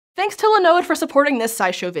Thanks to Linode for supporting this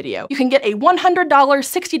SciShow video. You can get a $100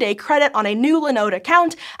 60-day credit on a new Linode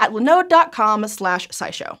account at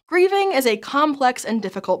linode.com/scishow. Grieving is a complex and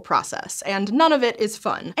difficult process, and none of it is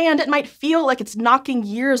fun. And it might feel like it's knocking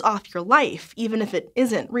years off your life, even if it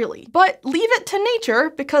isn't really. But leave it to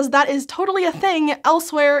nature, because that is totally a thing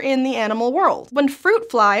elsewhere in the animal world. When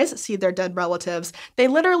fruit flies see their dead relatives, they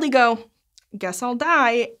literally go, "Guess I'll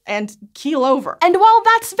die," and keel over. And while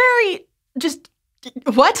that's very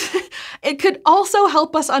what? It could also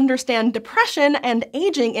help us understand depression and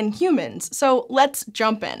aging in humans, so let's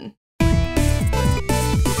jump in.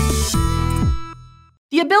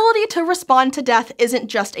 The ability to respond to death isn't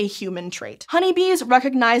just a human trait. Honeybees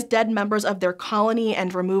recognize dead members of their colony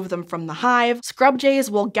and remove them from the hive, scrub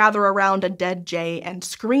jays will gather around a dead jay and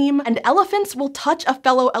scream, and elephants will touch a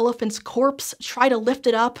fellow elephant's corpse, try to lift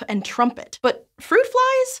it up, and trumpet. But fruit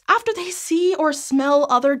flies? After they see or smell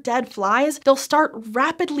other dead flies, they'll start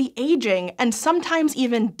rapidly aging and sometimes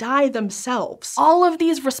even die themselves. All of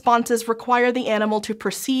these responses require the animal to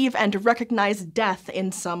perceive and recognize death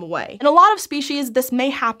in some way. In a lot of species, this may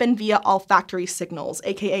happen via olfactory signals,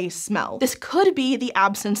 aka smell. This could be the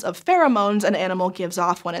absence of pheromones an animal gives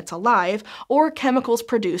off when it's alive, or chemicals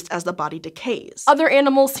produced as the body decays. Other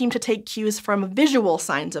animals seem to take cues from visual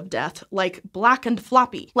signs of death, like black and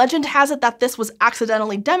floppy. Legend has it that this was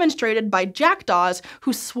accidentally demonstrated by jackdaws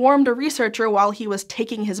who swarmed a researcher while he was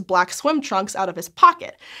taking his black swim trunks out of his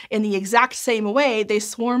pocket. In the exact same way, they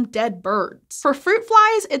swarm dead birds. For fruit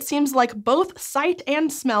flies, it seems like both sight and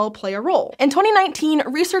smell play a role. In 2019,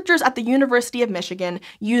 researchers at the University of Michigan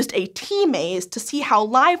used a tea maze to see how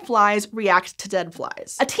live flies react to dead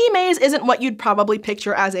flies. A tea maze isn't what you'd probably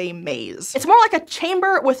picture as a maze. It's more like a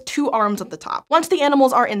chamber with two arms at the top. Once the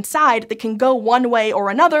animals are inside, they can go one way or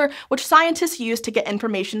another, which scientists use to get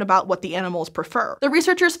information about what the animals prefer. The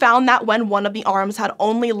researchers found that when one of the arms had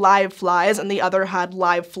only live flies and the other had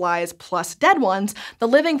live flies plus dead ones, the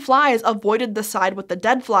living flies avoided the side with the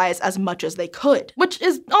dead flies as much as they could, which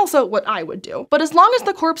is also what I would do. But as long as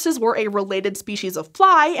the corpses were a related species of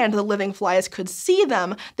fly and the living flies could see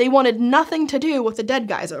them, they wanted nothing to do with the dead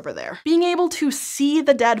guys over there. Being able to see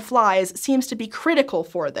the dead flies seems to be critical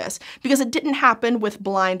for this, because it didn't happen with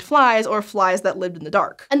blind flies or flies that lived in the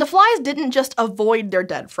dark. And the flies didn't just avoid their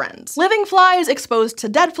dead friends. Living flies exposed to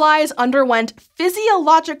dead flies underwent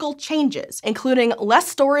physiological changes, including less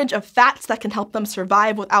storage of fats that can help them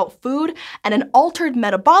survive without food, and an altered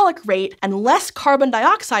metabolic rate and less carbon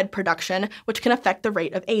dioxide production, which can affect the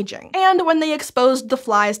rate of aging. And when they exposed the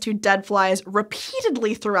flies to dead flies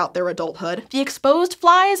repeatedly throughout their adulthood, the exposed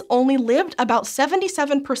flies only lived about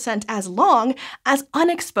 77% as long as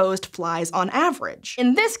unexposed flies on average.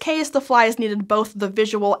 In this case, the flies needed both the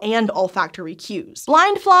visual and olfactory cues.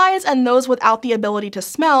 Blind flies and those without the ability to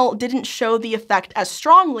smell didn't show the effect as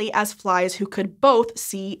strongly as flies who could both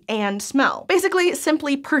see and smell. Basically,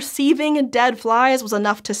 simply perceiving dead flies was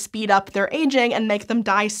enough to speed up their aging and make them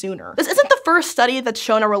die sooner. This isn't the first study that's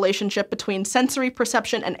shown a relationship between sensory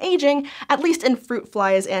perception and aging, at least in fruit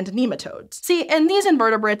flies and nematodes. See, in these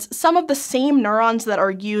invertebrates, some of the same neurons that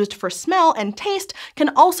are used for smell and taste can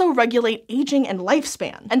also regulate aging and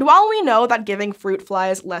lifespan. And while we know that giving fruit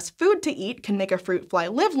flies less food to eat can make a fruit fly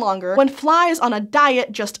live longer, when flies on a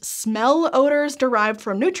diet just smell odors derived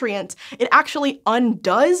from nutrients, it actually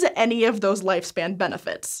undoes any of those lifespan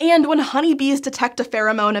benefits. And when honeybees detect a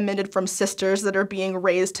pheromone emitted from sisters that are being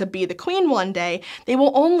raised to be the queen one day, they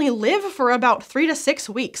will only live for about 3 to 6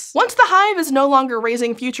 weeks. Once the hive is no longer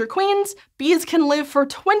raising future queens, bees can live for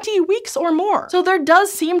 20 weeks or more. So there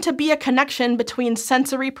does seem to be a connection between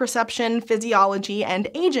sensory perception, physiology, and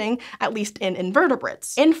aging, at least in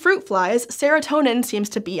invertebrates. In fruit flies, serotonin seems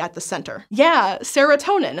to be at the center. Yeah,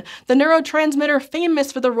 serotonin, the neurotransmitter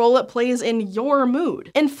famous for the role it plays in your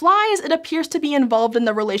mood. In flies, it appears to be involved in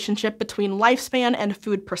the relationship between lifespan and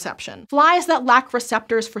food perception. Flies that lack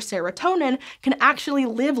receptors for serotonin can actually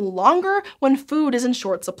live longer when food is in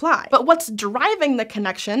short supply. But what's driving the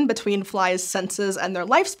connection between flies' senses and their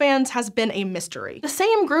lifespans has been a mystery. The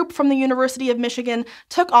same group from the University of Michigan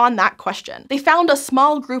took on that question. They found a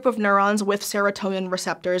small group of neurons with serotonin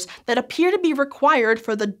receptors that appear to be required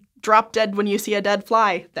for the drop dead when you see a dead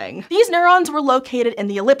fly thing. These neurons were located in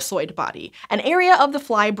the ellipsoid body, an area of the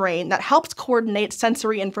fly brain that helps coordinate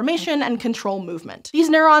sensory information and control movement.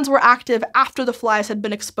 These neurons were active after the flies had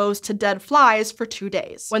been exposed to dead flies for 2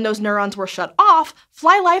 days. When those neurons were shut off,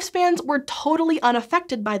 fly lifespans were totally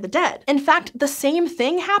unaffected by the dead. In fact, the same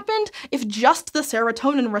thing happened if just the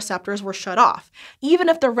serotonin receptors were shut off, even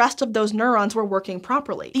if the rest of those neurons were working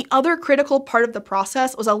properly. The other critical part of the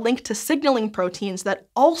process was a link to signaling proteins that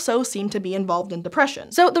also also seem to be involved in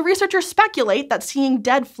depression. So the researchers speculate that seeing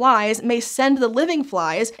dead flies may send the living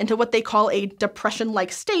flies into what they call a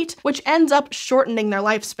depression-like state, which ends up shortening their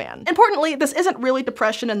lifespan. Importantly, this isn't really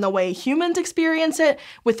depression in the way humans experience it,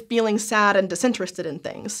 with feeling sad and disinterested in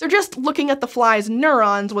things. They're just looking at the fly's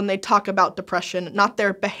neurons when they talk about depression, not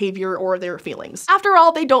their behavior or their feelings. After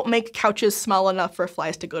all, they don't make couches small enough for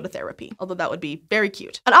flies to go to therapy, although that would be very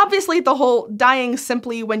cute. And obviously the whole dying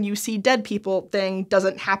simply when you see dead people thing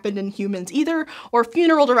doesn't happen in humans either, or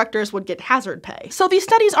funeral directors would get hazard pay. So these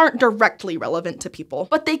studies aren't directly relevant to people,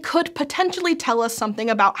 but they could potentially tell us something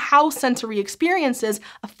about how sensory experiences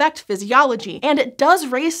affect physiology, and it does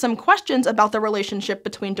raise some questions about the relationship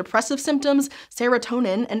between depressive symptoms,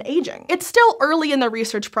 serotonin, and aging. It's still early in the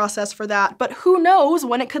research process for that, but who knows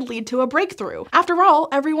when it could lead to a breakthrough. After all,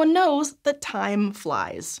 everyone knows that time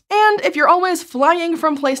flies. And if you're always flying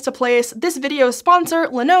from place to place, this video's sponsor,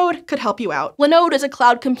 Linode, could help you out. Linode is a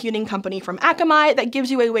cloud computing company from Akamai that gives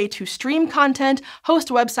you a way to stream content, host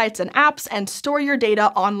websites and apps, and store your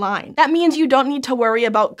data online. That means you don't need to worry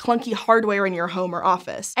about clunky hardware in your home or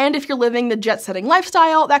office. And if you're living the jet-setting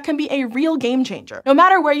lifestyle, that can be a real game changer. No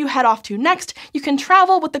matter where you head off to next, you can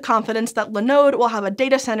travel with the confidence that Linode will have a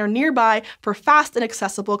data center nearby for fast and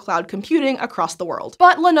accessible cloud computing across the world.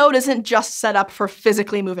 But Linode isn't just set up for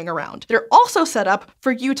physically moving around. They're also set up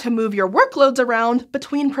for you to move your workloads around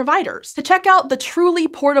between providers. To check out the truly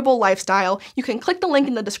portable lifestyle, you can click the link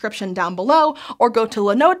in the description down below or go to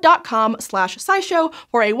linode.com/scishow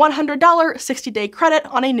for a $100 60-day credit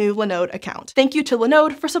on a new Linode account. Thank you to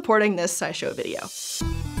Linode for supporting this SciShow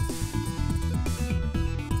video.